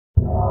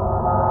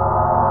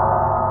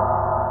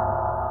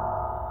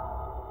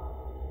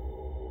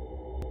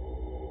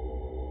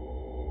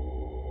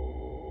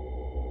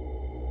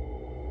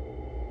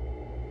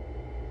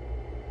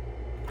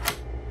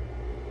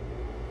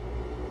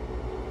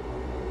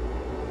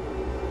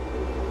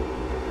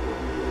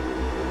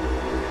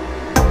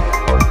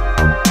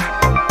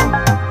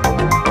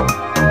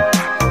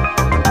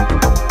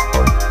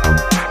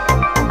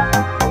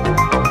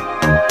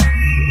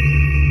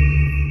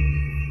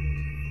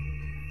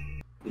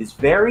It is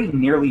very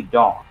nearly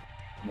dawn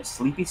in the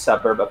sleepy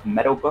suburb of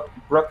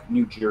Meadowbrook,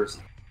 New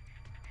Jersey.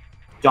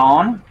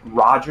 Dawn,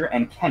 Roger,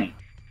 and Kenny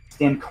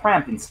stand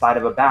cramped inside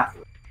of a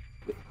bathroom,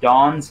 with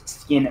Dawn's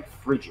skin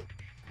frigid,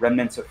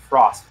 remnants of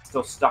frost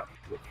still stuck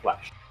to her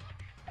flesh.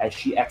 As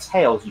she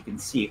exhales, you can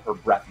see her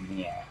breath in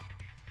the air.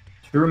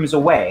 2 rooms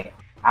away,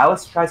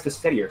 Alice tries to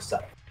steady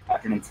herself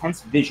after an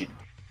intense vision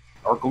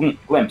or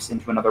glimpse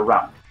into another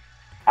realm,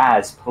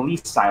 as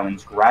police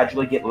sirens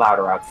gradually get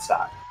louder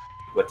outside.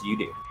 What do you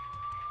do?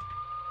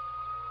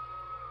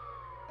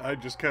 I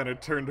just kind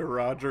of turned to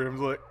Roger and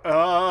was like,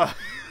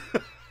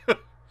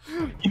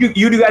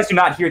 You guys do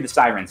not hear the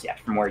sirens yet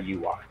from where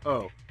you are.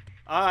 Oh.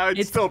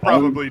 I'd still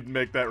probably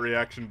make that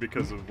reaction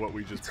because of what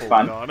we just pulled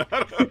on.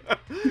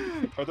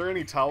 Are there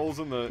any towels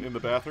in the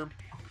bathroom?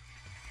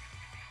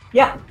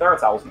 Yeah, there are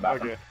towels in the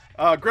bathroom.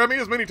 Okay. Grab me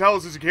as many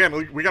towels as you can.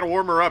 We gotta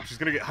warm her up. She's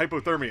gonna get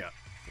hypothermia.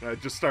 And I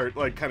just start,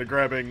 like, kind of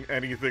grabbing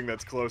anything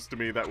that's close to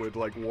me that would,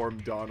 like, warm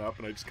Dawn up,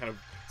 and I just kind of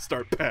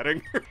start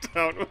patting her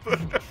down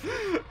with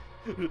it.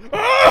 You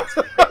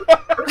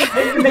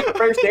can make a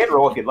first aid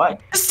roll if you'd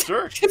like.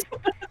 Sure.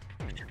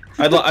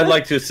 I'd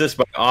like to assist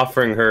by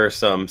offering her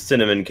some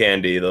cinnamon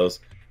candy, those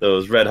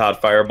red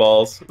hot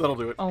fireballs. That'll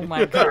do it. Oh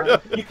my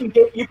god. You can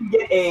get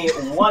a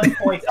 1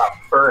 point up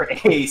for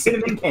a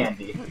cinnamon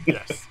candy.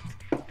 Yes.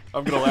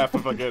 I'm gonna laugh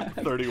if I get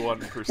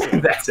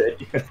 31%. That's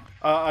it.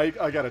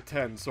 I got a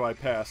 10, so I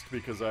passed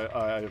because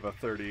I have a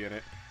 30 in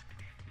it.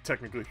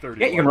 Technically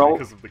 30 you can roll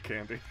because of the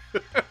candy.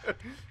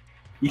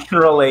 You can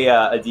roll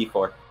a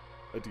d4.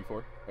 A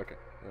d4? Okay.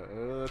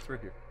 That's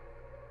right here.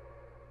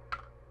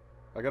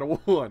 I got a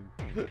 1.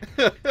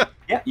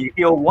 Yeah, you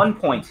feel 1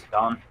 point,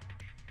 Dawn.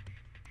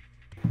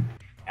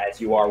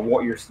 As you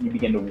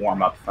begin to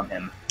warm up from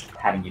him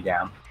patting you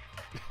down.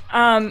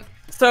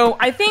 So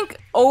I think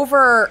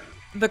over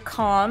the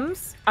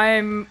comms,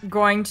 I'm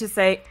going to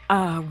say,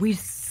 we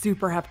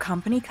super have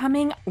company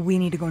coming. We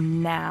need to go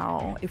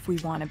now if we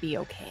want to be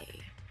okay.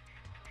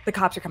 The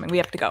cops are coming. We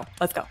have to go.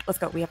 Let's go. Let's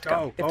go. We have to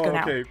go. We have to go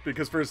now. Okay.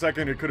 Because for a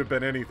second it could have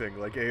been anything,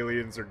 like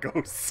aliens or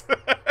ghosts.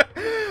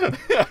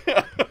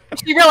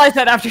 She realized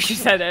that after she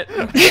said it.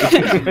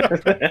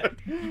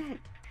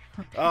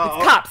 It's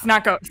cops,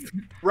 not ghosts.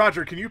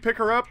 Roger, can you pick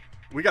her up?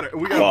 We gotta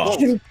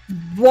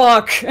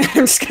walk.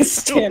 I'm just gonna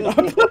stand up.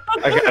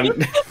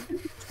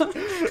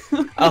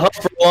 I'll help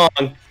her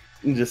along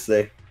and just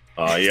say,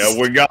 "Oh yeah,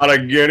 we gotta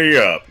get you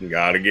up.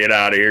 Gotta get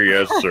out of here,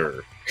 yes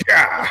sir."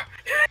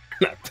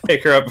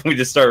 Pick her up and we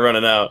just start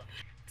running out.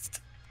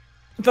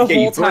 The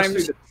whole time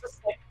she's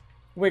just like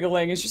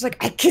wiggling. It's just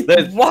like, I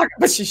can't walk,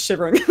 but she's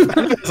shivering.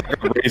 It's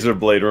like a razor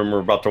blade room we're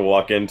about to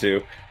walk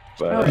into.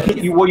 But,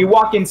 you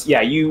walk in.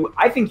 Yeah,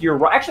 I think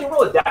you're actually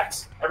roll a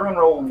dex. Everyone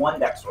roll 1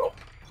 dex roll,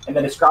 and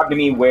then describe to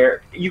me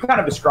where you kind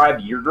of describe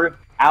your group.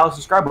 Alice,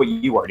 describe what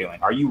you are doing.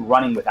 Are you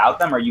running without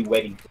them? Or are you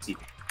waiting to see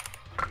them?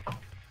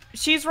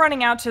 She's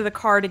running out to the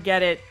car to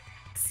get it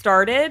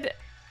started,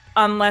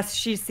 unless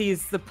she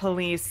sees the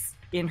police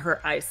in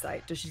her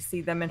eyesight. Does she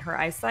see them in her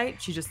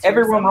eyesight? She just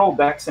everyone roll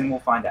dex, and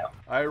we'll find out.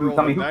 I rolled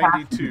a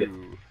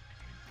 92.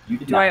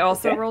 Do I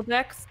also roll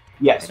dex?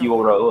 Yes, you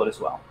will roll it as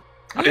well.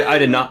 I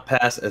did not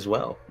pass as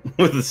well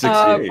with the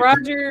 68.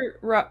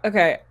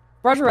 Okay,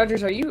 Roger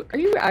Rogers, are you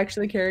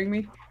actually carrying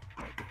me?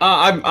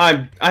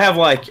 I have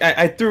like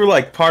I threw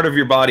like part of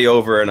your body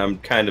over, and I'm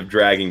kind of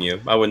dragging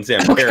you. I wouldn't say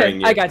I'm carrying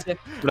you. I got you.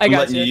 But I'm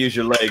letting you use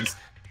your legs.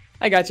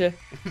 I got you.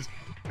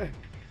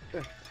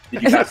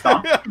 Did you pass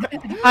on?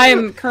 I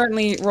am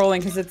currently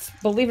rolling because it's,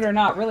 believe it or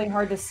not, really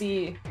hard to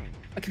see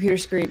a computer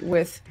screen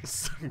with.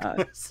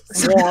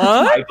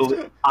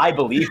 What? I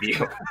believe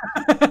you.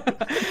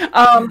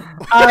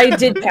 I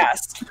did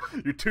pass.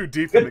 You're too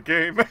deep in the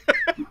game.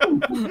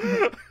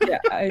 Yeah,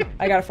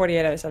 I got a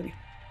 48 out of 70.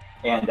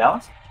 And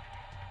Dallas?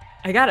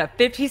 I got a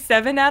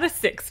 57 out of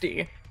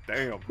 60.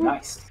 Damn.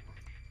 Nice.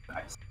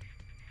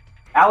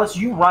 Alice,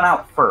 you run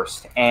out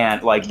first,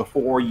 and like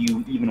before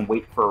you even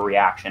wait for a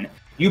reaction,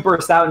 you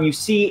burst out and you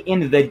see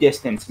in the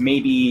distance,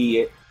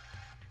 maybe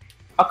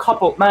a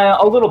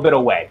little bit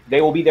away.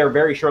 They will be there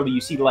very shortly.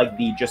 You see like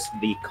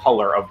the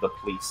color of the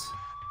police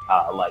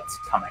lights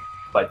coming,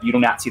 but you do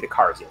not see the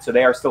cars yet. So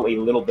they are still a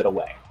little bit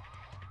away.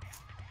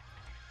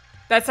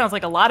 That sounds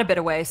like a lot of bit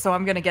away. So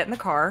I'm gonna get in the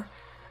car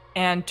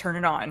and turn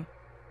it on.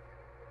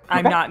 Okay.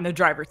 I'm not in the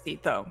driver's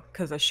seat though,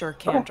 because I sure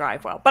can't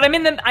drive well. But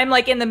I'm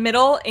like in the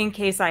middle in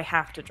case I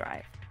have to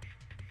drive.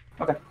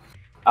 Okay.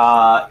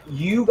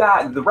 You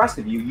got the rest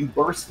of you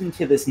burst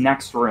into this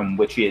next room,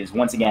 which is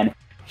once again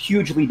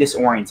hugely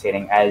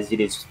disorientating as it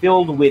is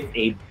filled with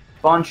a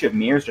bunch of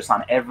mirrors just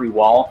on every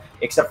wall,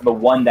 except for the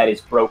one that is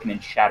broken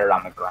and shattered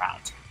on the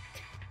ground.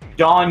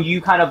 Dawn,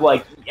 you kind of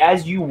like,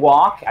 as you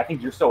walk, I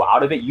think you're so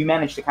out of it, you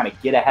manage to kind of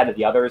get ahead of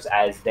the others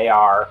as they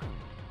are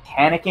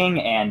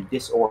panicking and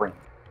disoriented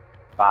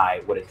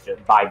by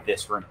by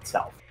this room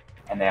itself,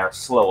 and they are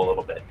slow a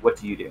little bit. What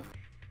do you do?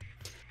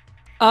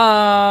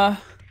 I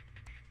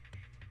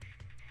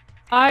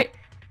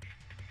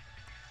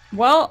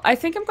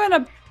think I'm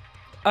gonna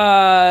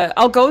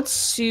I'll go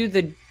to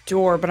the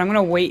door, but I'm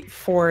gonna wait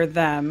for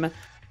them,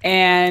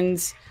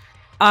 and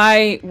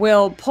I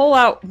will pull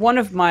out one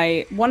of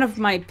my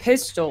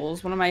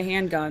pistols, one of my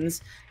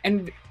handguns,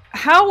 and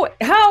how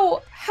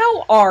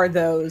are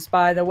those,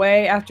 by the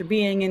way, after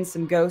being in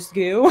some ghost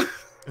goo?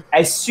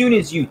 As soon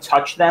as you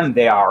touch them,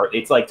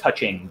 it's like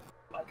touching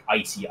like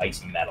icy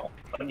metal.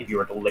 Like if you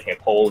were to lick a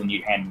coal and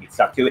your hand would be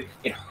stuck to it,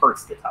 it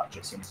hurts to touch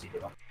as soon as you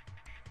do.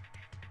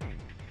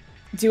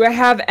 Do I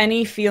have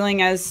any feeling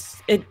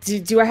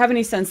do I have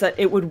any sense that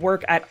it would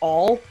work at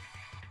all?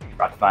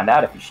 About to find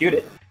out if you shoot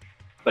it.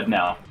 But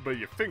no. But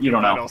your finger You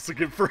don't might know. also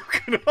get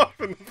broken off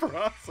in the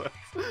process.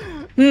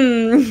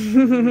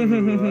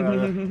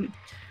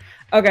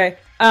 Okay.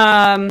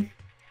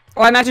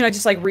 Well, I imagine I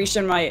just like reached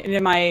in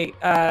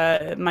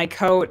my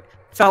coat,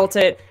 felt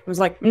it, was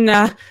like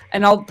nah,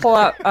 and I'll pull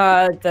out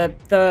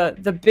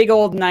the big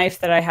old knife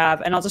that I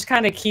have, and I'll just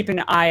kind of keep an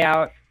eye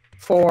out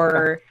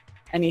for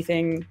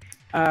anything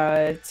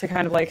to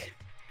kind of like,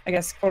 I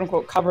guess, quote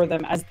unquote, cover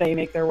them as they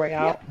make their way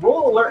out. Yeah,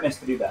 roll alertness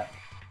to do that.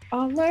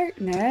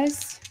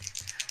 Alertness.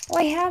 Well,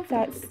 I have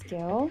that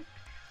skill,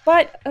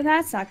 but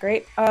that's not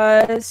great.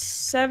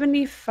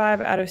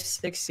 75 out of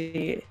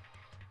 60.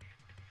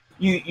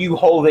 You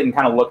hold it and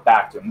kind of look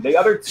back to him. The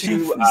other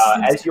two,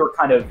 as you're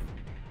kind of,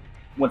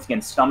 once again,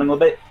 stumbling a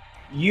little bit,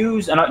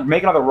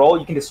 make another roll.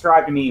 You can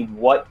describe to me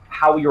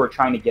how you were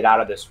trying to get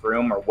out of this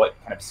room, or what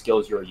kind of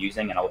skills you were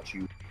using, and I'll let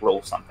you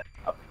roll something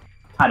up,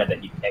 kind of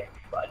that you pick,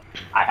 but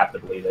I have to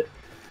believe it.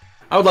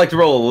 I would like to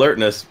roll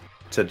alertness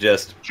to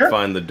just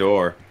find the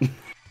door.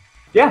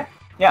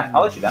 Yeah,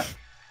 I'll let you do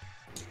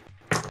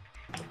that.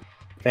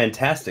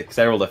 Fantastic, because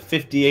I rolled a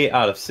 58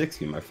 out of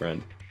 60, my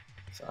friend.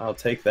 So I'll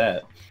take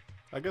that.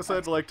 I guess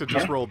I'd like to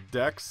just roll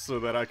Dex so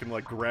that I can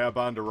like grab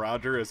onto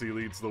Roger as he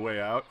leads the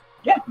way out.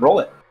 Yeah, roll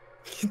it.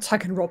 I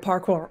can roll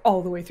parkour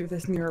all the way through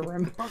this mirror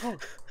room.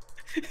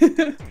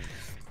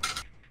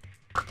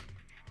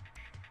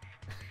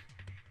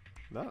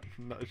 No,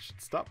 I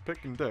should stop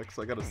picking Dex.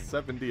 I got a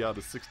 70 out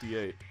of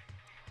 68.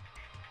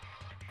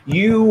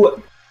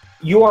 You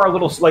are a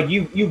little like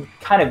you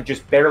kind of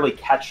just barely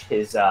catch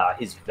his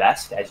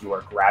vest as you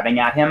are grabbing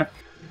at him,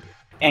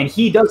 and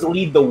he does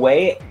lead the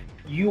way.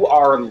 You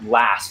are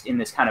last in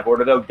this kind of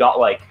order, though.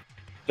 Dawn,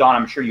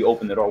 I'm sure you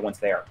open the door once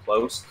they are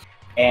close,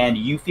 and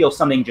you feel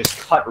something just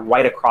cut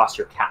right across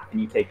your calf,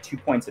 and you take 2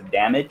 points of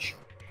damage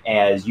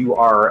as you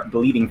are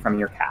bleeding from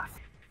your calf.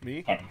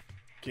 Me? Kenny.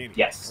 Keeney.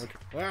 Yes.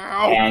 Okay.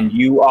 Ow! And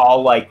you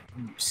all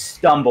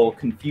stumble,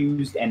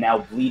 confused and now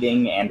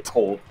bleeding and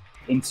cold,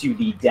 into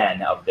the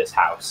den of this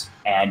house.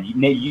 And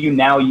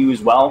you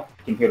as well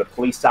can hear the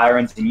police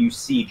sirens, and you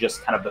see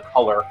just kind of the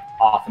color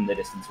off in the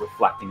distance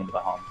reflecting into the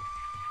home.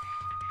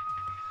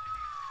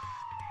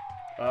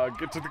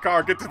 Get to the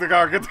car, get to the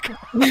car, get to the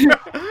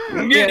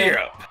car. Get here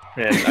up.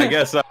 And I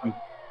guess I'm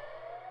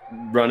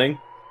running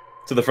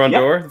to the front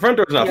door. The front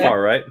door's not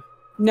far, right?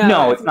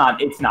 No, it's not.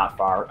 It's not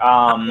far.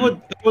 I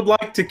would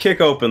like to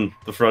kick open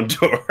the front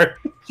door.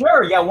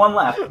 Sure, yeah, one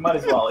left. Might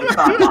as well. It's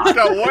not locked.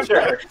 Got one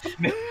sure.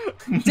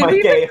 Did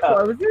we even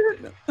close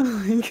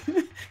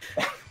it?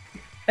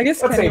 I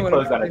guess let's say Kenny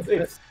close on would've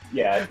it.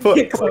 Yeah,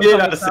 Eight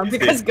out of 60.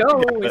 Because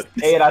go.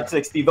 8 out of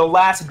 60. The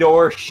last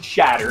door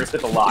shatters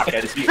at the lock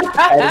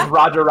as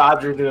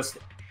Roger just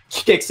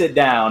kicks it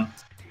down,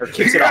 or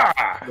kicks it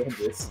off.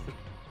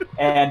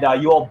 And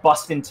you all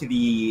bust into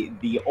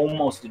the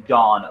almost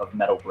dawn of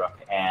Meadowbrook.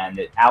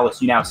 And Alice,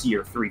 you now see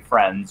your three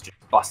friends just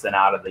busting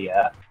out of the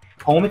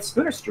home at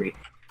Spooner Street.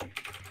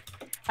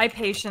 I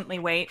patiently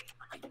wait.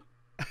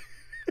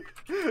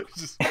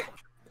 Just...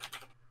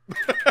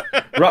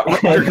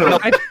 Roger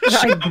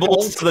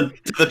stumbles to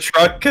the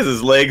truck because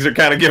his legs are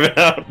kind of giving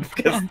out.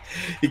 Because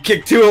he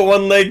kicked 2 at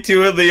one leg,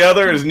 2 at the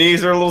other. His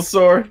knees are a little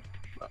sore.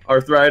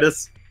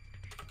 Arthritis.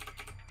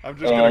 I'm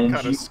just gonna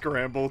kind of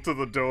scramble to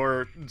the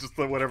door, just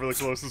whatever the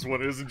closest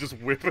one is, and just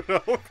whip it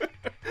open.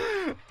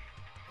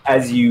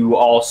 As you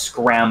all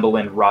scramble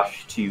and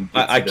rush to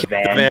get I to the kick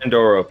van. the van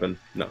door open.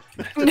 No.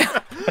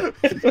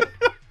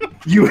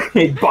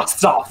 It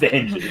busts off the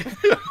engine.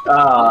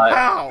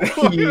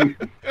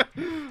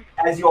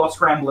 As you all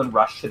scramble and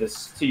rush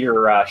to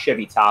your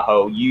Chevy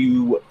Tahoe,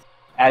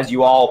 as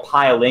you all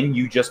pile in,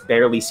 you just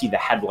barely see the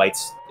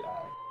headlights,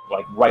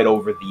 right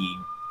over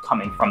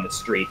coming from the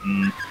street,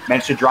 and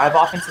manage to drive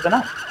off into the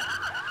night.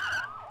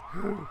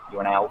 You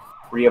are now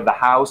free of the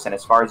house, and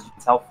as far as you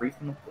can tell, free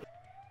from the police.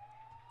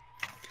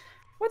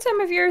 What time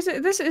of year is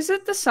it? Is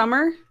it the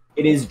summer?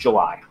 It is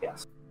July,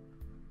 yes.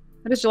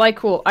 It is July.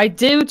 Cool. I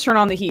do turn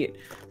on the heat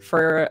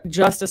for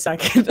just a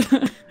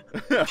second.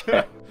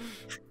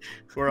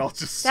 We're all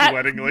just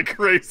sweating like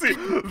crazy.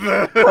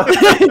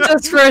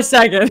 Just for a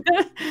second.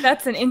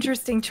 That's an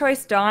interesting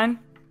choice, Dawn.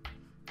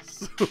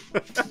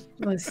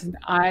 Listen,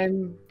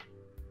 I'm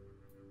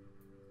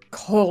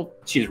cold.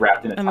 She's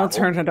wrapped in a towel. And I'll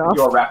turn it off.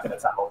 You're wrapped in a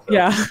towel. So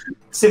Yeah.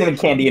 cinnamon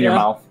candy in your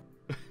mouth.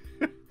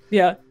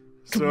 Yeah.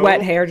 So,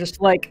 wet hair just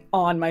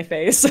on my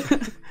face.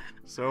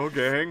 So,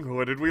 gang,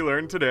 what did we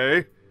learn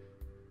today?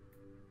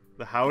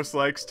 The house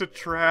likes to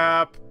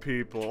trap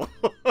people.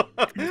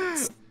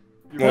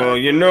 Well,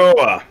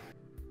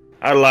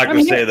 I'd like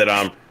to say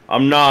that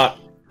I'm not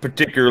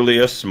particularly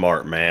a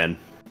smart man.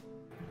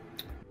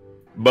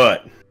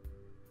 But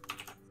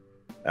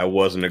that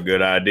wasn't a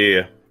good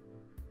idea.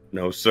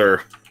 No,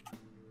 sir.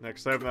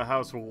 Next time the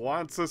house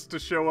wants us to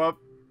show up,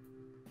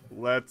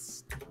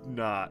 let's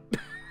not.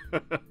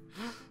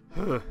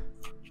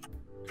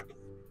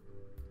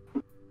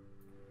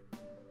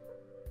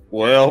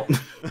 Well,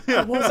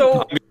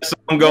 So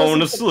I'm going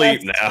to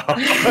sleep now.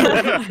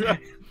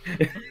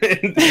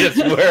 Just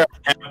where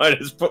I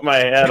just put my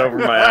head over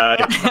my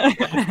eyes.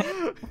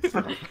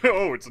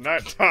 Oh, it's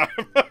night time.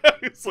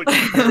 It's like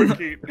a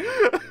parakeet.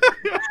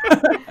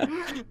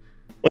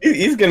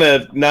 He's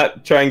gonna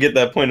not try and get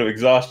that point of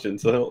exhaustion,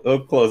 so he'll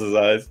close his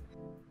eyes.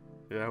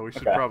 Yeah, we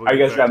should Okay. probably. Are you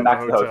get guys driving back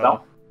to the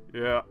hotel?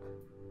 Yeah.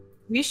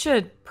 We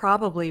should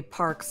probably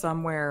park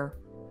somewhere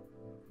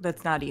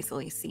that's not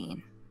easily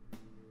seen.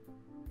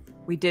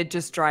 We did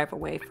just drive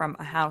away from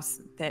a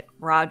house that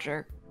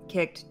Roger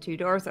kicked 2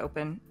 doors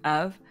open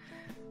of.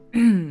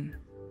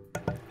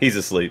 He's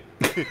asleep.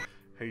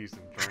 He's in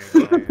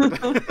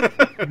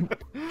dreamland.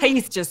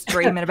 He's just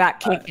dreaming about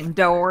kicking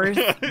doors.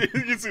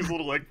 You see his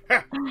little like,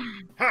 ha,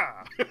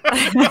 ha.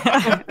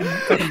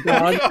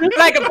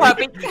 Like a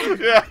puppy.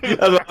 Yeah.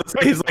 I was about to say,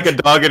 he's like a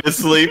dog in his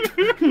sleep.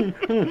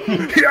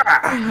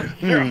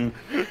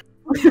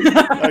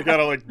 I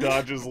gotta like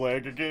dodge his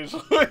leg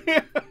occasionally.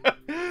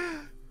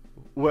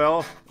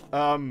 Well,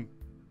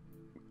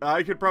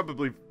 I could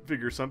probably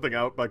figure something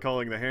out by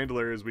calling the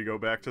handler as we go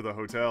back to the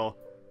hotel.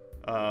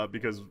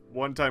 Because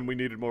one time we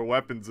needed more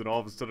weapons and all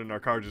of a sudden our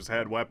car just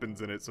had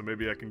weapons in it, so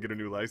maybe I can get a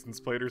new license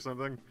plate or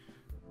something.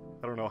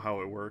 I don't know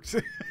how it works.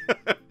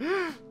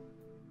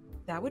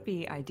 That would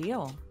be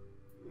ideal.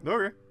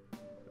 Okay.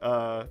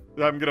 I'm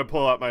gonna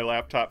pull out my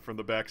laptop from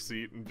the back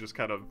seat and just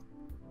kind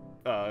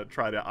of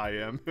try to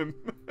IM him.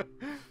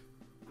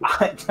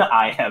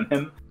 I am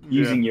him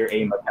using your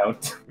AIM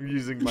account.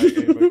 Using my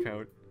AIM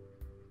account.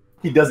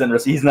 He doesn't.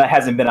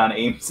 Hasn't been on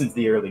AIM since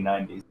the early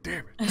 '90s,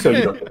 Damn it. so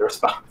you don't get a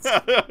response.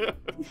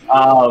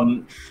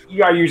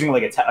 You are using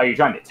like are you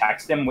trying to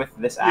text him with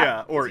this app?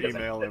 Yeah, or He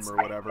doesn't- email him it's or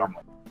like whatever.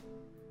 normal.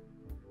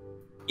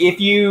 If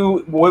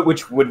you,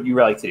 which would you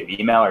like to do?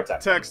 Email or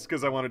text? Text,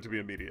 because I want it to be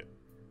immediate.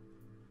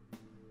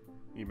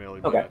 Email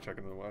him. Okay. Yeah,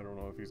 checking the. I don't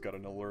know if he's got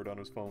an alert on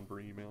his phone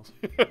for emails.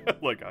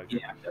 Like I do.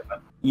 Yeah,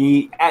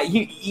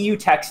 definitely. You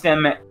text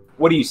him.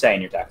 What do you say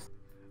in your text?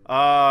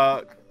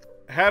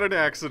 Had an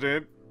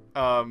accident.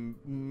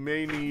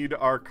 May need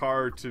our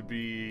car to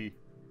be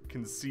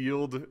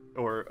concealed,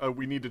 or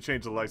we need to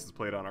change the license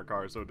plate on our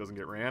car so it doesn't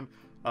get ran.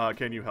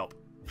 Can you help?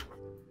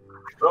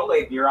 Roll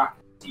a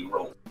bureaucracy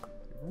roll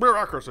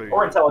Bureaucracy.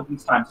 or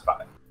intelligence times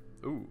 5.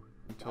 Ooh,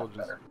 intelligence.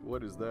 better.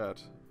 What is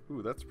that?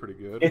 Ooh, that's pretty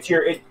good. It's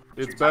your.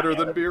 It's better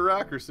than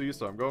bureaucracy,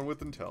 so I'm going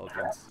with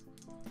intelligence.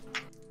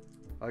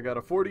 I got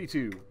a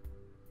 42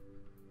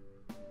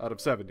 out of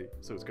 70,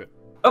 so it's good.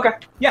 Okay.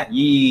 Yeah.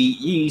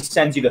 He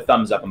sends you the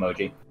thumbs up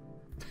emoji.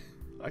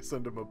 I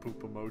send him a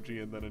poop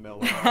emoji and then an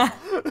LOL.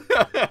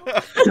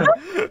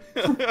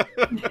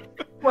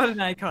 What an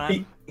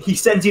icon. He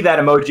sends you that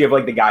emoji of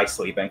like the guy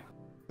sleeping.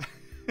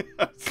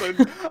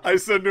 I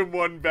send him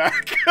one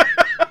back.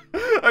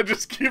 I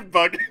just keep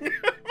bugging him.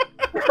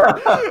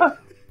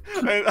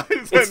 And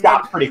It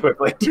stops pretty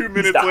quickly. 2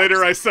 minutes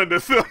later, I send a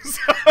thumbs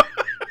up.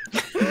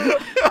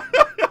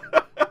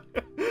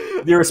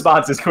 The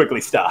responses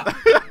quickly stop.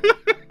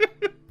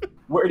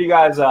 Where do you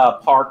guys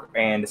park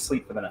and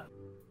sleep for the night?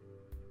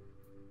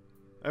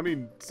 I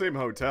mean, same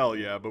hotel,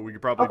 yeah, but we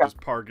could probably Okay.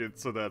 just park it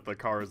so that the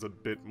car is a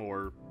bit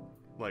more,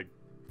 like,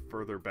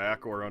 further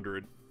back or under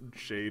a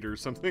shade or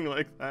something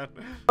like that.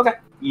 Okay.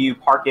 You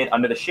park it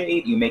under the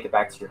shade, you make it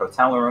back to your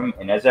hotel room,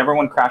 and is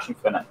everyone crashing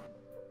for the night?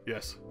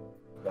 Yes.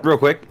 Real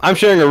quick, I'm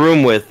sharing a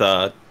room with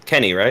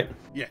Kenny, right?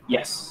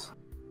 Yes.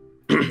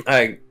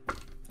 I'd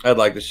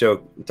like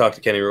to talk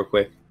to Kenny real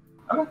quick.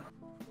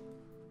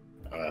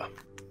 Okay.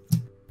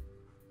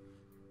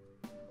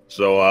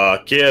 So,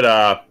 kid,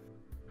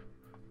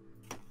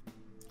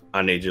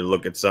 I need you to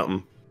look at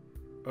something.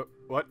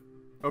 What?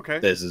 Okay.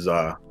 This is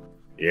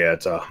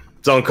it's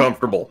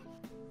uncomfortable.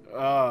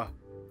 I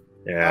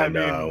Yeah, I mean,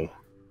 know.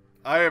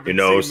 I haven't You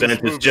know, seen this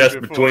since it's movie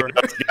just before. between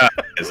us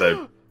guys,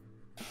 I'm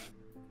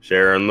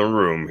sharing the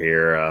room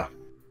here.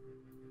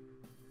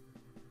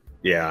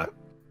 Yeah,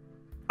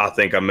 I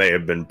think I may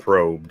have been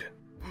probed.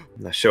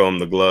 I show him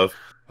the glove.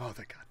 Oh,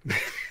 thank God.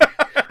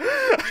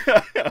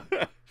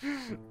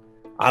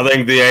 I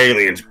think the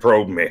aliens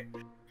probed me.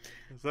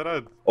 Is that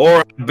a... Or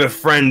I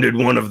befriended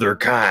one of their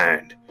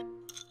kind.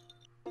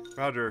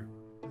 Roger,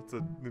 it's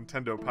a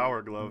Nintendo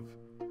Power Glove.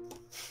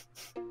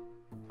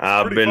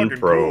 I've Pretty been fucking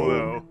probed. cool,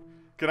 though.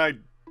 Can I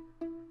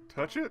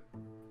touch it?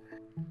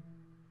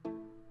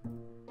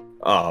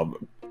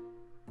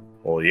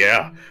 Well,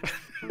 yeah.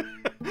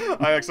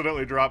 I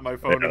accidentally dropped my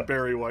phone and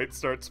Barry White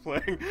starts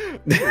playing.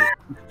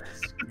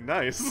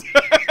 Nice.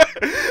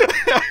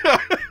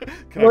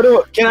 What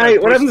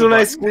happens when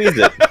I squeeze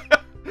it?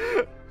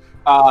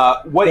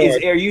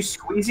 Are you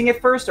squeezing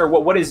it first, or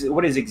what is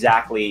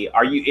exactly,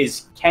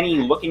 is Kenny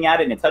looking at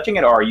it and touching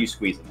it, or are you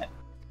squeezing it?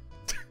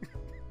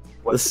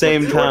 The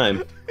same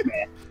time.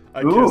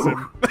 I kiss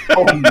him.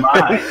 Oh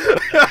my.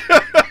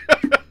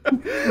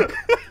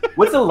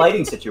 What's the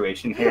lighting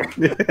situation here?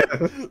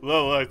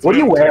 Low lights. What are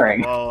you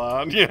wearing? All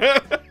on. Yeah.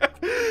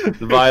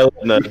 The violet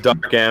and the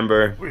dark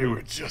amber. We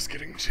were just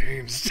getting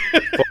changed.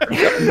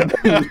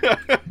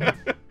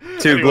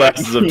 2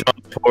 glasses of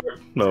Tom Port.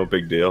 No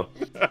big deal.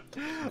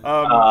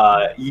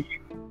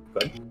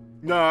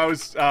 No, I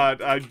was,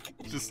 I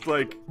just,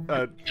 like,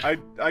 I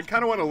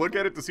kind of want to look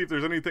at it to see if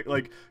there's anything,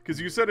 like,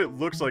 because you said it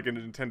looks like a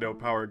Nintendo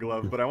Power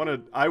Glove, but I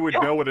would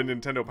know what a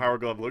Nintendo Power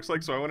Glove looks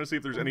like, so I want to see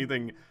if there's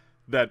anything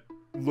that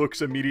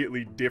looks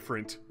immediately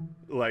different,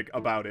 like,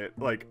 about it.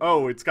 Like,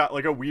 oh, it's got,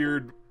 like, a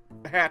weird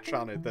hatch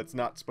on it that's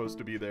not supposed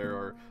to be there,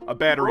 or a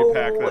battery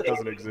pack that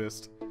doesn't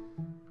exist.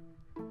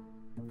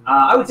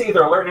 I would say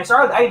either alertness,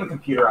 or I have a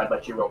computer, I'd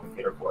let you roll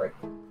computer for it.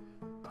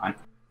 Fine.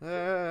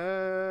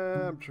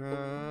 I'm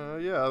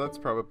trying. Yeah, that's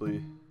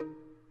probably.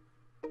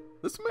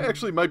 This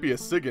might be a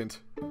SIGINT.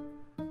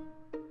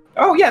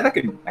 Oh yeah, that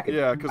could.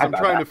 Yeah, because I'm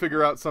trying to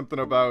figure out something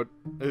about.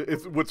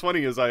 It's what's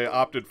funny is I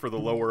opted for the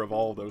lower of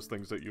all those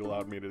things that you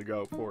allowed me to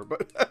go for,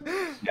 but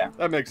yeah,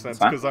 that makes sense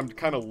because I'm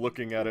kind of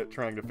looking at it,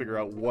 trying to figure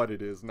out what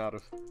it is, not a.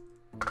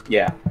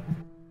 Yeah.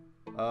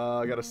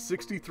 I got a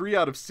 63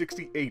 out of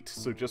 68,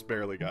 so just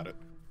barely got it.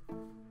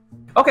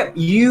 Okay,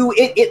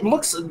 it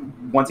looks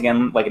once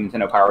again like a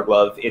Nintendo Power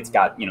Glove. It's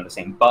got, the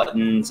same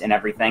buttons and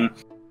everything.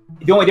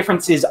 The only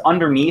difference is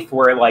underneath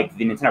where like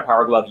the Nintendo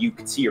Power Glove you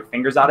could see your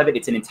fingers out of it,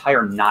 it's an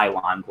entire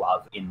nylon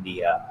glove in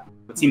the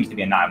what seems to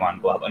be a nylon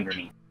glove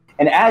underneath.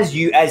 And as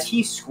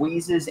he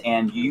squeezes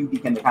and you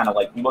begin to kind of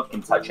like look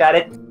and touch at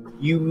it,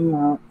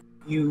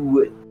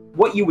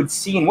 what you would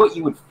see and what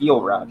you would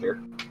feel, Roger.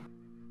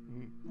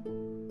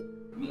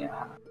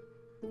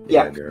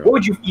 Yeah. What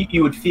would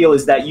you would feel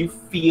is that you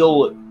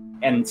feel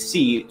and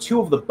see 2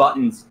 of the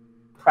buttons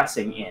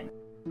pressing in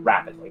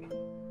rapidly.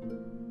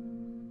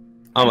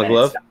 On the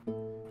glove?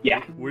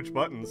 Yeah. Which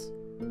buttons?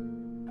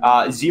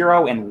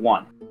 0 and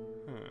 1.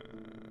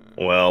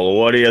 Well,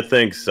 what do you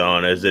think,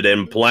 son? Is it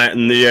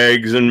implanting the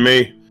eggs in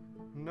me?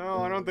 No,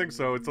 I don't think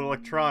so. It's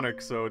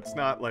electronic, so it's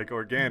not, like,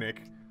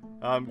 organic.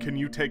 Can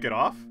you take it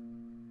off?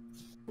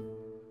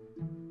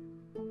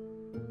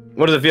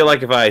 What does it feel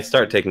like if I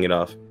start taking it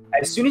off?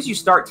 As soon as you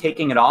start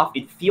taking it off,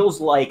 it feels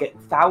like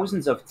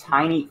thousands of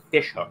tiny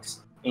fish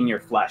hooks in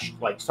your flesh,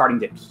 like starting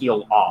to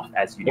peel off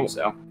as you do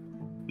so.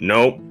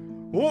 Nope.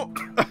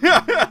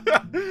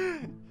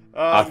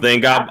 I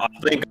think I'm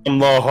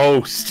the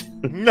host.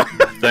 I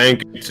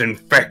think it's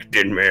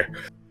infected me.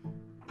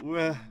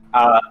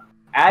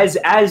 As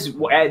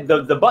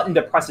the button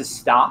depresses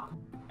stop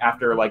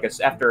after what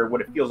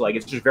it feels like,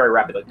 it's just very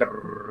rapid,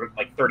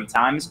 like 30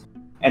 times,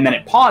 and then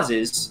it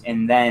pauses,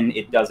 and then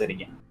it does it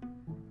again.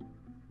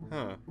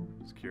 Huh.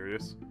 Just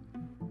curious.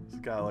 It's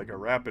got like a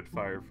rapid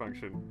fire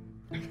function.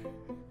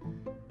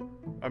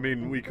 I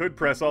mean, we could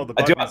press all the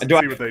buttons and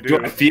see what they do.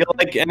 Do I feel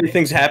like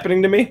anything's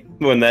happening to me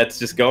when that's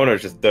just going, or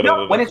just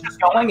no? When it's just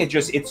going,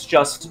 it's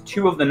just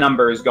 2 of the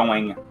numbers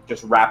going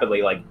just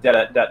rapidly, like da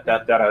da da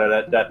da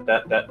da da da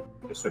da,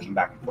 just switching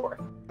back and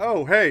forth.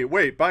 Oh, hey,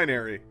 wait,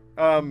 binary.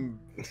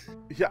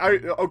 Yeah,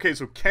 okay,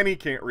 so Kenny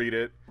can't read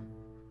it,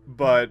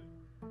 but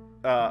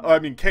I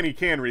mean, Kenny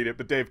can read it,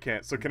 but Dave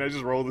can't. So can I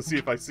just roll to see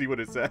if I see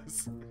what it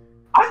says?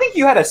 I think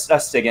you had a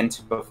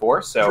SIGINT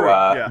before, so true,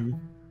 yeah.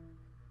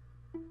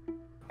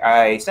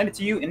 I sent it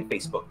to you in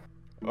Facebook.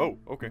 Oh,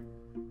 okay.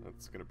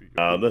 That's gonna be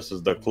good. This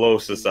is the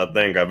closest I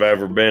think I've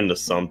ever been to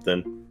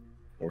something.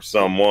 Or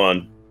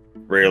someone.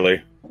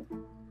 Really.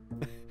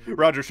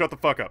 Roger, shut the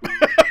fuck up.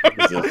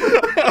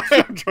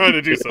 I'm trying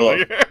to do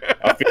something.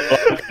 I feel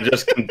like I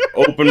just can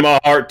open my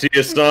heart to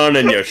you, son,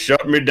 and you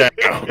shut me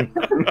down.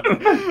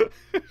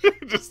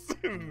 Just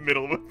in the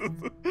middle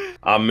of it.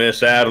 I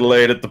miss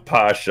Adelaide at the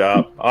pie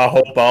shop. I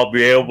hope I'll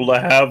be able to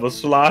have a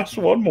slice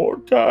one more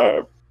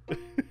time.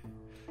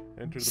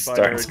 Enter the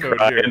binary code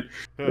crying.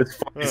 here. This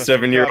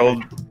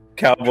 47-year-old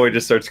cowboy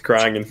just starts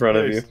crying in front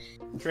of you.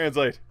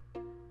 Translate.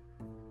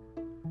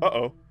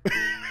 Uh-oh.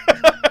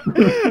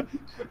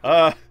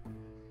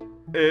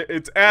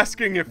 It's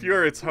asking if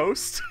you're its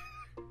host.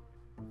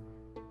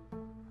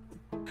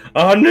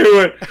 I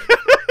knew it!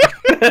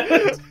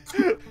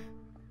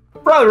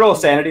 Probably roll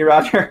sanity,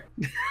 Roger.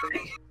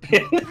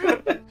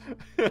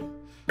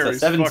 It's a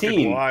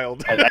 17.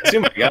 Wild. I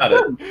assume I got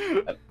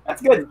it.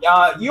 That's good.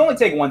 You only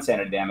take 1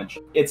 sanity damage.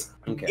 It's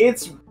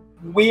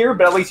weird,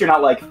 but at least you're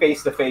not like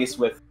face to face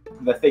with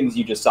the things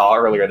you just saw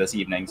earlier this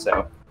evening.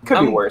 So could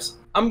be worse.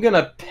 I'm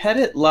gonna pet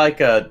it like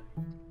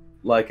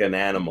an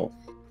animal.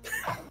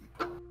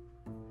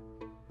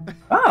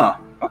 Oh,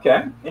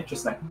 okay,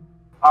 interesting.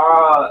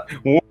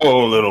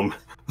 Whoa, little.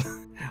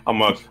 I'm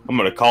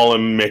gonna call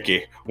him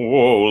Mickey.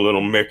 Whoa,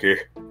 little Mickey.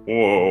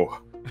 Whoa.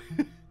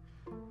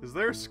 Is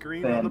there a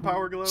screen on the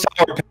Power Glove?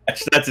 Sour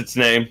Patch, that's its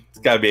name. It's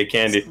gotta be a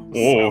candy.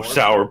 Whoa,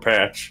 Sour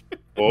Patch.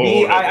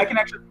 Whoa. I can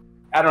actually.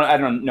 I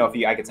don't know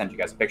if I could send you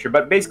guys a picture,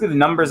 but basically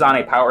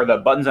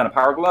the buttons on a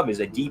Power Glove is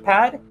a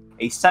D-pad,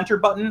 a center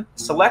button,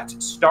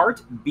 select,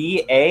 start,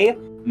 BA,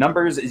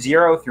 numbers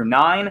 0 through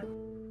 9,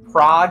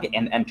 prog,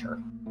 and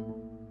enter.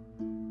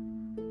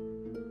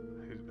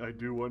 I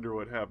do wonder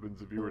what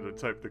happens if you were to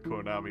type the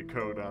Konami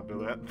code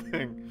onto that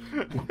thing.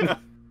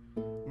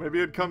 Maybe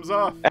it comes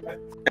off.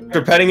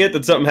 After petting it,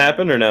 did something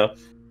happen or no?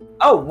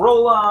 Oh,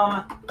 roll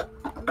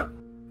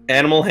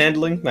Animal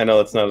handling? I know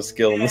that's not a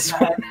skill in this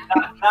one.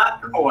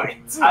 not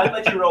quite. I'd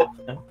let you roll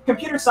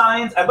computer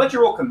science. I'd let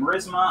you roll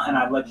charisma, and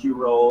I'd let you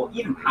roll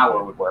even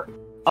power would work.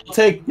 I'll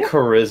take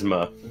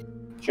charisma.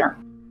 Sure.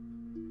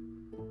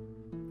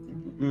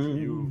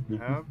 You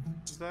have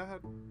that?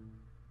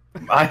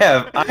 I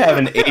have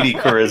an 80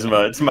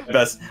 charisma. It's my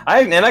best.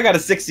 I got a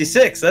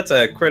 66. That's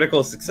a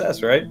critical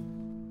success, right?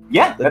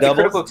 Yeah, The that's doubles?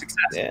 a critical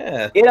success.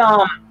 Yeah.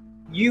 It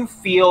you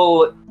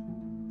feel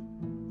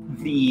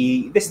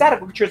the static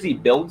electricity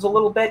builds a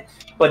little bit,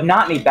 but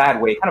not in a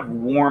bad way. It kind of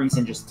warms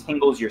and just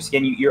tingles your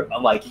skin. You're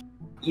like,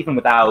 even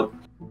without,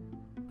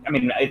 I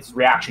mean, it's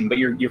reaction, but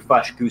your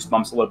flesh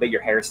goosebumps a little bit.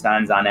 Your hair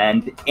stands on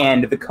end,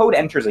 and the code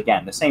enters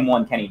again, the same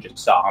one Kenny just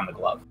saw on the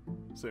glove.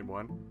 Same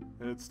one.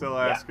 And it's still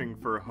asking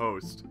for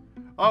host.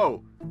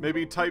 Oh,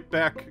 maybe type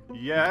back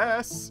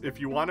yes if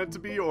you want it to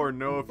be, or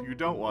no if you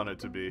don't want it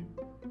to be.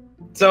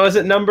 So is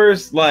it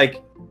numbers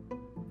like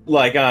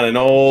on an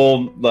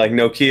old like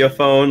Nokia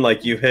phone,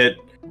 like you hit,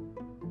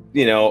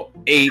 8 No,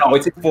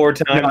 it's 4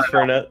 times no.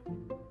 for net?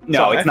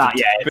 No, So it's not.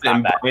 Yeah, It's it's not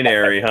in that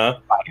binary, huh?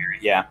 binary.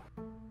 Yeah.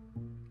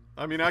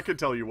 I mean, I could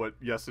tell you what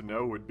yes and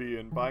no would be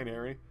in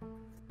binary.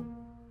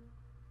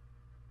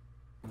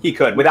 He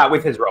could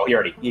with his roll.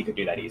 He could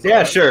do that easily.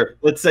 Yeah, sure.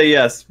 Let's say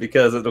yes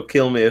because it'll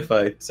kill me if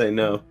I say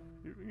no.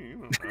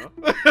 You don't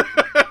know.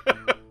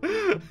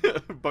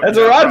 But That's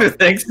yeah, what Roger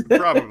thinks.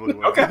 Probably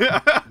would. Okay.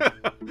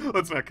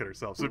 Let's not kid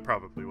ourselves. It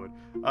probably would.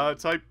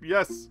 Type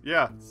yes.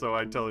 Yeah. So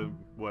I tell him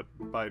what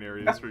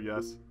binary is for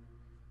yes.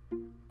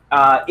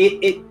 As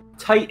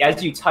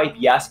you type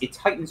yes, it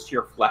tightens to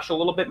your flesh a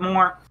little bit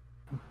more,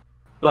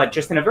 but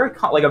just in a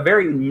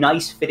very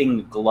nice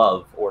fitting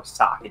glove or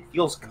sock. It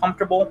feels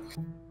comfortable,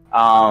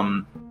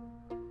 and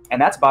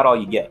that's about all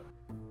you get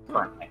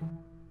currently.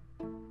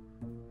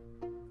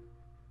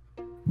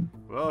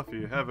 Well, if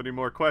you have any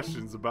more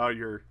questions about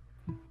your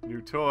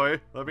new toy,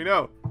 let me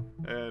know.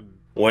 And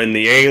When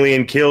the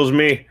alien kills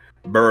me,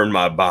 burn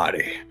my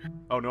body.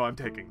 oh no, I'm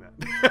taking that.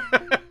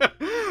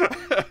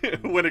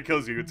 When it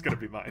kills you, it's gonna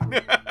be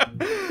mine.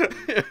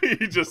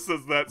 He just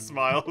says that,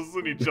 smiles,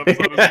 and he jumps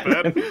on his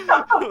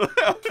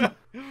bed.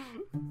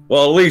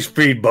 Well, at least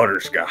feed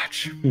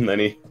butterscotch. And then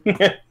he I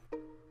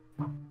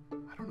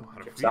don't know how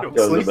to feed him.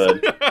 goes to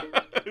bed.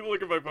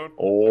 Look at my phone.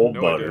 Oh, No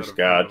idea how to feed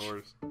butterscotch. a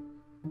horse.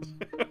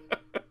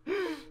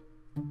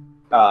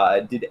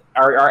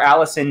 Are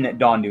Alice and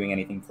Dawn doing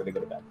anything for the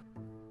good of bed?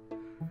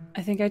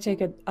 I think I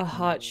take a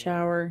hot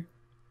shower,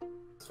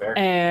 That's fair.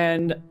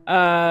 and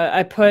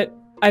I put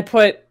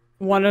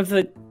one of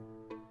the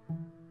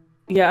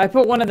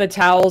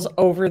towels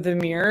over the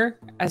mirror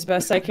as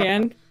best I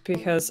can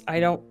because I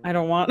don't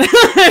want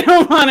I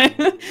don't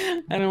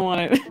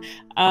want it.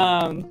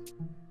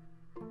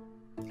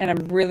 And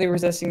I'm really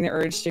resisting the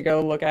urge to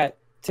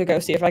go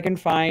see if I can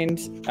find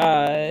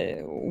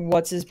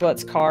what's his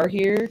butt's car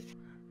here.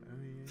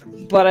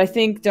 But I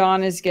think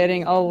Dawn is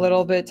getting a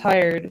little bit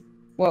tired,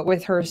 what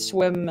with her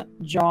swim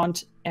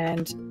jaunt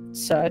and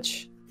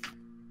such.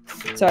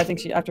 So I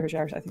think after her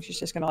showers, I think she's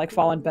just gonna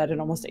fall in bed and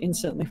almost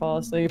instantly fall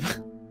asleep.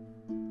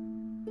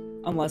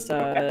 Unless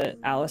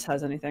Alice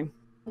has anything.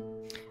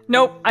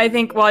 Nope. I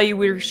think while you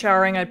were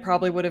showering, I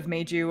probably would have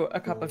made you a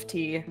cup of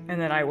tea, and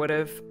then I would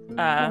have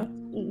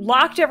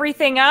locked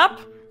everything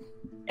up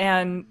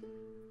and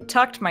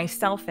tucked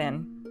myself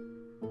in.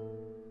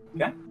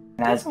 Okay.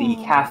 And as the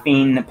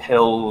caffeine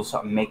pills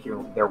make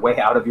their way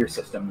out of your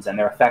systems and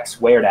their effects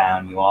wear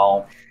down, you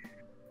all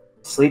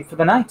sleep for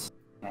the night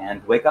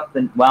and wake up.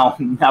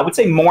 I would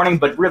say morning,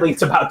 but really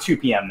it's about 2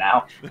 p.m.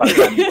 now. By the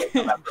time you wake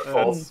up after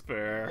full. That's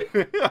fair.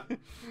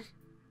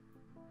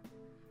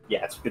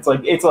 Yeah, it's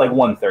like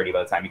 1:30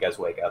 by the time you guys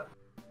wake up.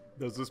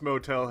 Does this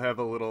motel have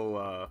a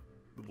little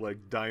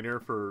diner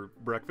for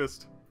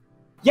breakfast?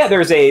 Yeah,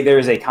 there's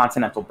a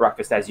continental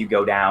breakfast as you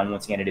go down.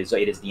 Once again, it is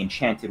the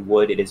Enchanted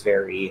Wood. It is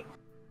very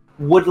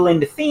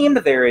woodland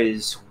themed. There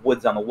is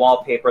woods on the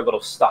wallpaper,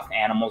 little stuffed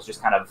animals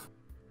just kind of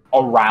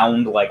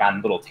around, like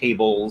on little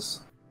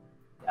tables.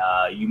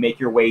 You make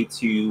your way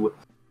to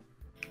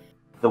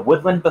the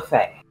Woodland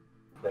Buffet.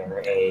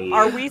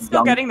 Are we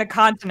still getting the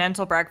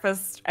continental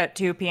breakfast at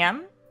 2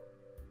 p.m.?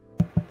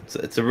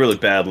 It's a really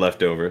bad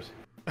leftovers.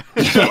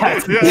 Yeah,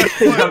 It's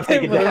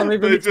take it down.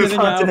 it's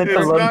continental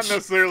not lunch.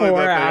 necessarily 4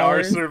 that they are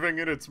hours. serving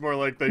it, it's more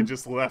like they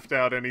just left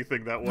out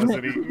anything that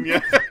wasn't eaten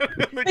yet.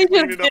 They They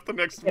clean just it up the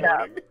next it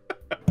out.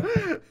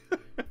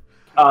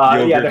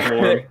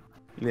 morning.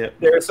 Yep.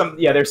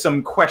 There's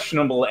some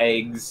questionable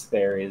eggs.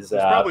 There is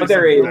There's probably but some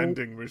there is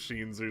vending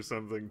machines or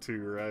something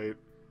too, right?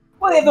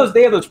 well,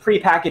 they have those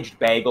prepackaged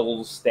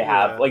bagels. They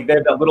have Yeah. they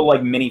have that little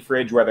mini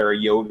fridge where there are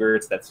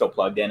yogurts that's still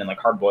plugged in and like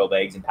hard boiled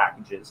eggs in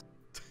packages.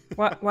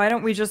 Why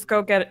don't we just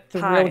go get The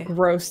pie? real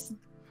gross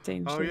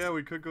dangerous. Oh yeah,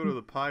 we could go to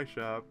the pie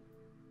shop.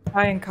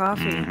 Pie and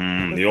coffee.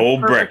 Mhm, That's the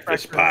old perfect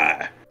breakfast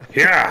pie.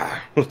 Yeah,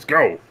 let's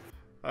go.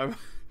 I'm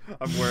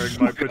I'm wearing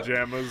my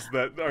pajamas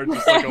that are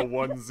just like a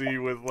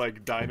onesie with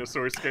like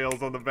dinosaur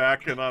scales on the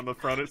back, and on the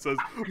front it says,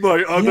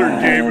 "My other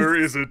gamer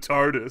is a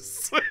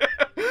TARDIS."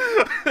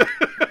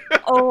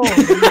 Oh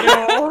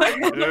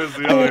no! There's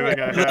the only thing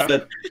I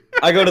have.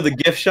 I go to the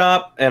gift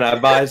shop and I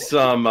buy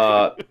some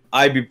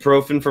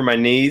ibuprofen for my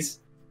knees,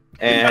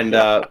 and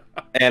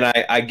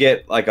I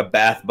get like a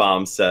bath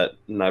bomb set,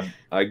 and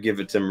I give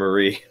it to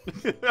Marie.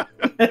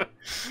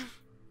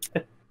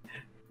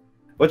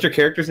 What's your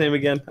character's name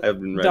again? I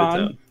haven't read it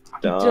down.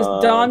 Just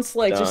Don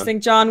Slick. Just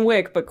think John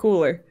Wick, but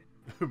cooler.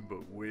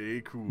 But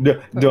way cool.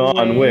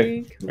 Don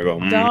Wick. I go,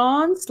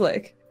 Don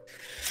Slick.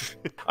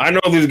 I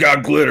know these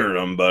got glitter in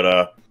them,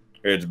 but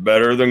it's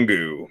better than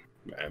goo.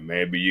 And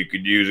maybe you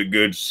could use a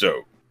good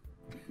soap.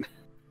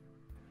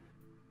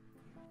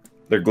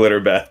 They're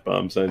glitter bath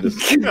bombs. I just.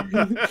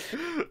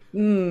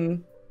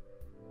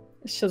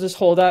 She'll just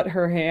hold out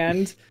her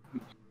hand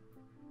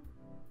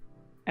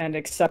and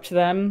accept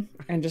them,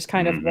 and just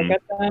kind of look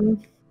at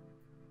them.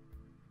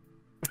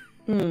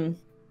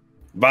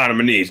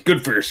 Vitamin E is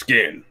good for your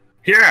skin.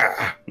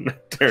 Yeah.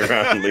 Turn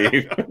around and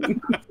leave.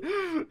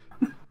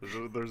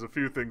 There's a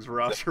few things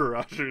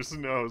Roger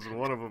knows, and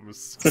one of them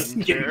is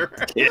skincare.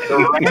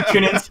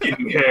 Direction and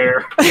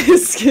skincare.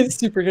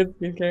 Super good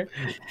skincare.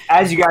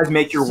 As you guys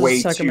make your Just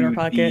way chuck 'em in her to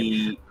pocket.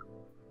 the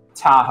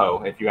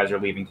Tahoe, if you guys are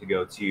leaving to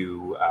go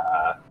to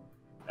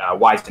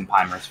Wisden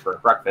Pimers for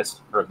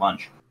breakfast or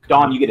lunch,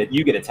 Dawn, you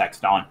get a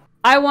text, Dawn.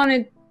 I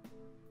wanted.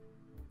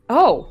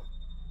 Oh.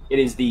 It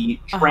is the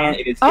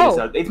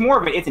it's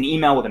more of it's an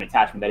email with an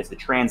attachment that is the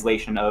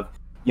translation of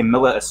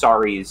Yamila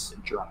Asari's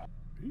journal.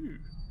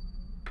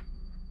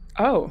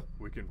 Oh.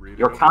 We can read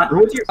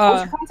What's your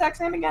contact's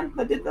name again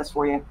that did this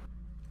for you?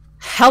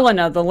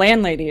 Helena, the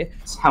landlady.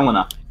 It's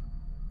Helena.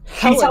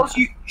 She tells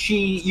you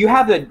you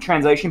have the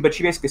translation, but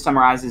she basically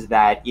summarizes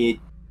that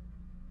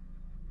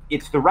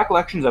it's the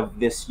recollections of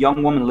this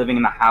young woman living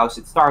in the house.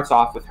 It starts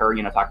off with her,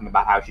 talking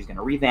about how she's going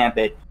to revamp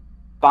it,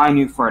 buy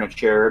new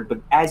furniture,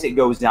 but as it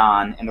goes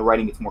on and the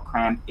writing gets more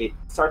cramped, it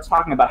starts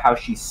talking about how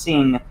she's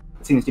seeing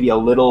what seems to be a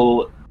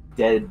little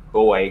dead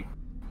boy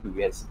who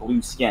has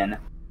blue skin,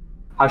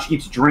 how she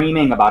keeps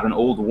dreaming about an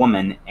old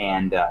woman,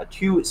 and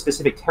two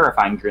specific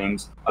terrifying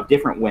dreams of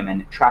different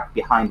women trapped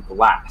behind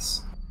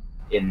glass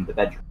in the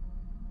bedroom.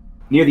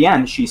 Near the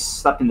end, she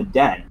slept in the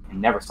den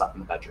and never slept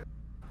in the bedroom.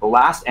 The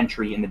last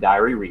entry in the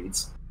diary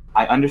reads,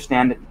 "I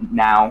understand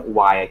now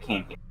why I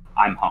came here.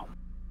 I'm home."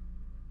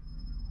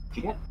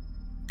 What'd you get?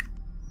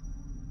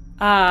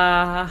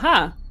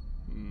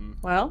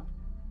 Well,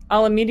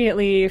 I'll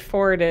immediately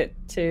forward it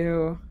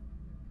to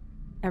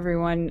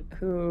everyone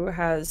who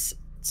has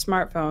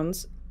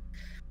smartphones,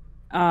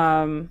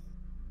 and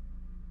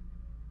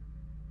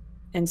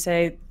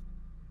say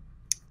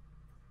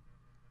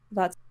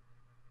that's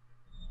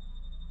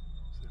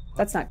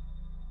not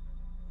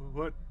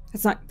What?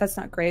 that's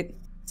not great.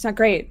 It's not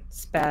great.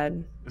 It's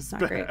bad. It's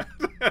not great.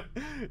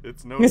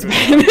 It's no It's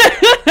good.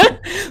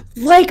 bad.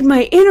 Like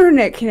my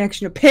internet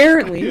connection,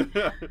 apparently.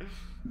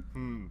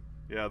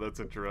 Yeah, that's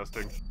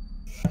interesting.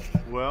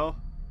 Well,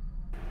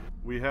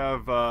 we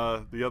have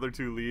the other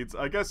two leads.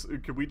 I guess,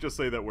 could we just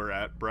say that we're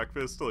at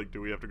breakfast? Like,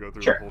 do we have to go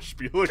through the whole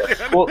spiel again?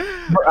 Well,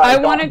 I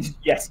wanted.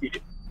 Yes, you do.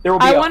 There will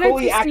be a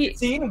fully acted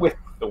scene with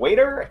the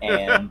waiter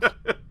and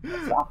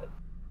stop it.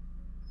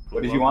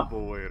 What did you want?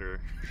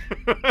 Waiter.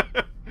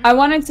 I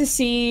wanted to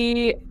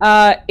see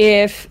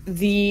if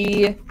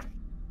the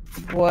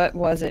what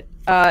was it?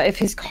 If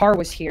his car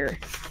was here,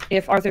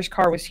 if Arthur's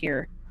car was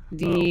here,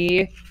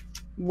 the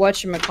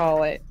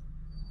whatchamacallit,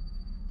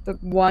 the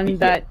one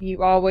that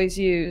you always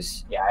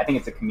use. Yeah, I think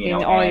it's a Camino.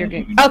 In all your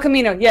games. El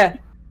Camino, yeah.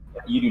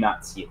 You do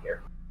not see it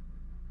here.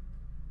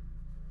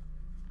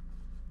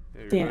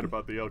 Yeah, you're right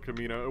about the El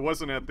Camino. It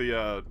wasn't at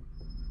the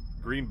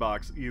green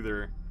box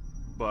either.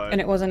 But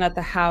and it wasn't at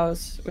the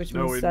house, which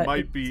means it that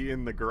might be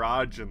in the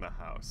garage in the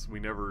house.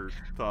 We never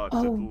thought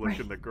to look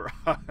in the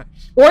garage.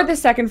 Or the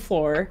second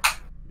floor.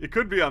 It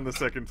could be on the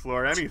second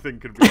floor. Anything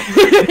could be on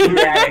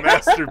the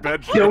master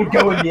bedroom. Don't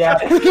go in yet.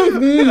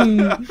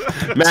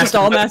 Just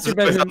all master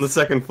bedrooms on the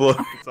second floor.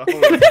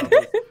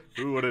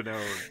 Who would have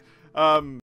known?